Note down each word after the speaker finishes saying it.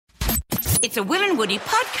It's a Will and Woody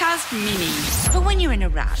podcast mini for when you're in a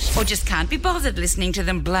rush or just can't be bothered listening to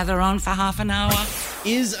them blather on for half an hour.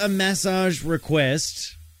 Is a massage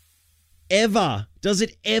request does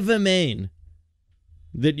it ever mean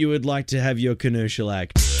that you would like to have your canoe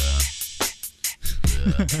shellacked?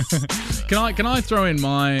 Can I throw in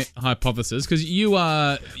my hypothesis? Because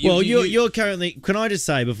you're currently. Can I just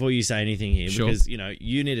say before you say anything here, Sure. because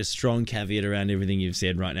you need a strong caveat around everything you've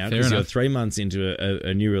said right now, Fair because you're enough. 3 months into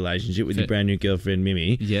a new relationship with your brand new girlfriend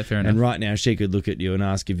Mimi. Yeah, fair enough. And right now she could look at you and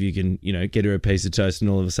ask if you can, get her a piece of toast, and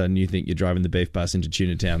all of a sudden you think you're driving the beef bus into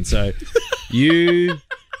Tuna Town. So you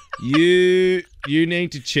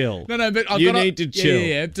need to chill. No, but you need to chill.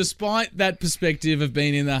 Yeah. Despite that perspective of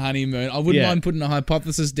being in the honeymoon, I wouldn't mind putting a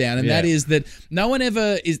hypothesis down, and that is that no one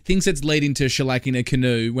ever thinks it's leading to shellacking a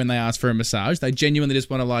canoe when they ask for a massage. They genuinely just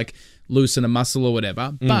want to loosen a muscle or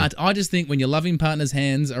whatever. But I just think when your loving partner's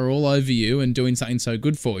hands are all over you and doing something so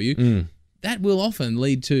good for you, that will often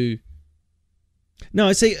lead to...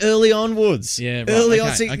 No, see, early onwards. Yeah, right. Early on.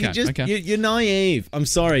 Okay, See, you're naive. I'm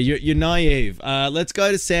sorry, you're naive. Let's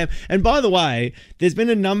go to Sam. And by the way, there's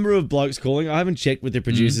been a number of blokes calling. I haven't checked with the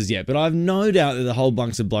producers yet, but I have no doubt that the whole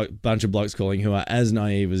bunch of blokes calling who are as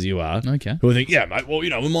naive as you are. Okay. Who think, yeah, mate, well,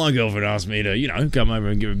 when my girlfriend asked me to, come over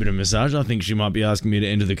and give a bit of massage, I think she might be asking me to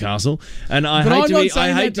enter the castle. And I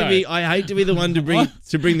hate to be the one to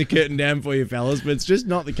bring the curtain down for you fellas, but it's just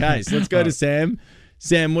not the case. Let's go to Sam.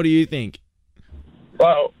 Sam, what do you think?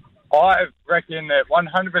 Well, I reckon that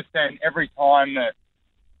 100% every time that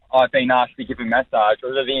I've been asked to give a massage,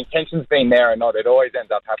 whether the intention's been there or not, it always ends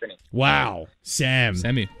up happening. Wow.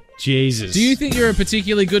 Sammy. Jesus. Do you think you're a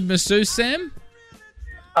particularly good masseuse, Sam?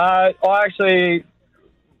 I actually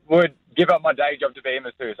would give up my day job to be a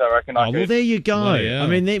masseuse. I reckon I could. Well, there you go. Well, yeah. I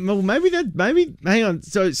mean, hang on.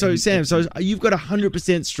 So Sam, so you've got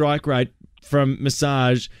 100% strike rate from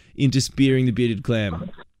massage into spearing the bearded clam.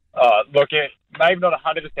 Look, maybe not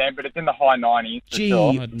 100%, but it's in the high 90s. For Gee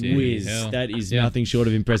sure. whiz, hell. that is nothing short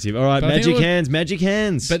of impressive. All right, But I think magic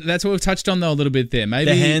hands. But that's what we've touched on, though, a little bit there.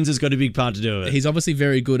 Maybe the hands has got a big part to do with it. he's obviously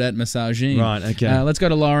very good at massaging. Right, okay. Let's go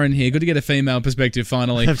to Lauren here. Good to get a female perspective,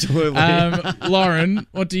 finally. Absolutely. Lauren,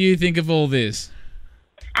 what do you think of all this?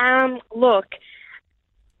 Look,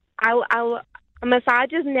 a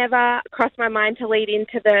massage has never crossed my mind to lead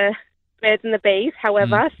into the birds and the bees.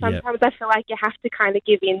 However, sometimes I feel like you have to kind of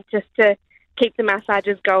give in just to keep the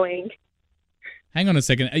massages going. Hang on a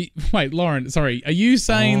second. Wait, Lauren, sorry. Are you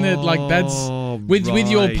saying that that's with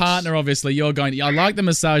your right. partner, obviously, you're going, I like the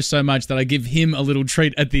massage so much that I give him a little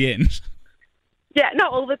treat at the end? Yeah,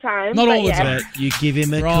 not all the time. Not all the yeah. time. But you give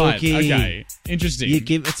him a Right, cookie. okay. Interesting.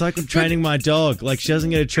 It's like I'm training my dog. Like, she doesn't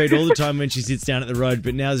get a treat all the time when she sits down at the road,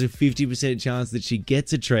 but now there's a 50% chance that she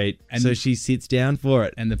gets a treat, so she sits down for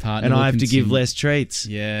it. And the partner And will I have to give continue. less treats.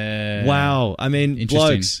 Yeah. Wow. I mean, Interesting.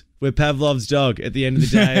 blokes, we're Pavlov's dog at the end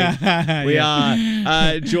of the day. We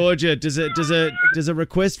are. Georgia, does a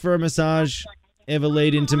request for a massage ever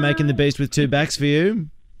lead into making the beast with two backs for you?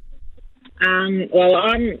 Well,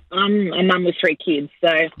 I'm a mum with 3 kids, so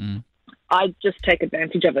I just take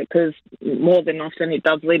advantage of it because more than often it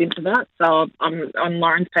does lead into that. So I'm on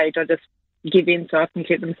Lauren's page. I just give in so I can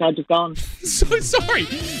keep the massages going. So sorry.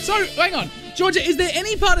 So hang on, Georgia. Is there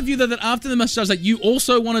any part of you that after the massage, you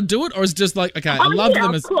also want to do it, or is it just like, okay, I love the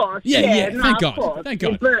massage? Of course. Yeah. No, Thank of God. course. Thank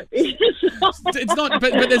God. But It's not.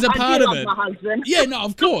 But there's a part I do of love it. my husband. Yeah. No.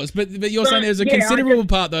 Of course. But you're saying there's a yeah, considerable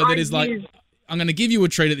part though that is like, use- I'm going to give you a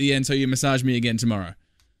treat at the end, so you massage me again tomorrow.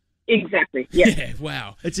 Exactly. Yeah. Yeah.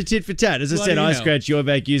 Wow. It's a tit for tat. As I said, Bloody I hell. scratch your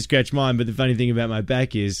back, you scratch mine, but the funny thing about my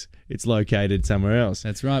back is it's located somewhere else.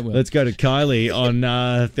 That's right. Will. Let's go to Kylie on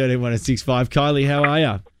 131065. Kylie, how are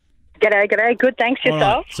you? G'day. Good, thanks.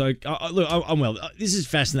 Yourself? So, look, I'm well. This is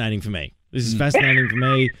fascinating for me.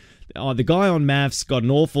 The guy on MAFS got an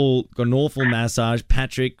awful massage.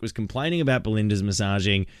 Patrick was complaining about Belinda's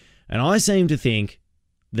massaging, and I seem to think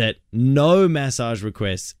that no massage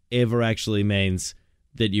requests ever actually means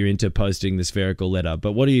that you're into posting the spherical letter.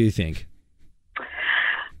 But what do you think?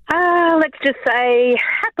 Let's just say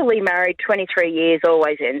happily married 23 years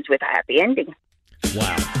always ends with a happy ending.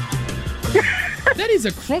 Wow. That is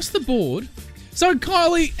across the board. So,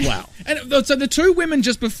 Kylie... Wow. And so the two women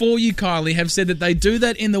just before you, Kylie, have said that they do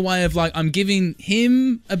that in the way of like, I'm giving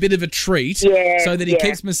him a bit of a treat so that he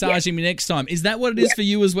keeps massaging me next time. Is that what it is for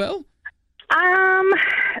you as well?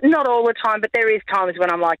 Not all the time, but there is times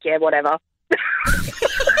when I'm like, yeah, whatever.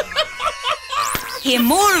 Hear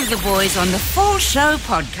more of the boys on the Full Show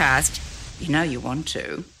podcast. You know you want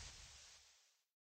to.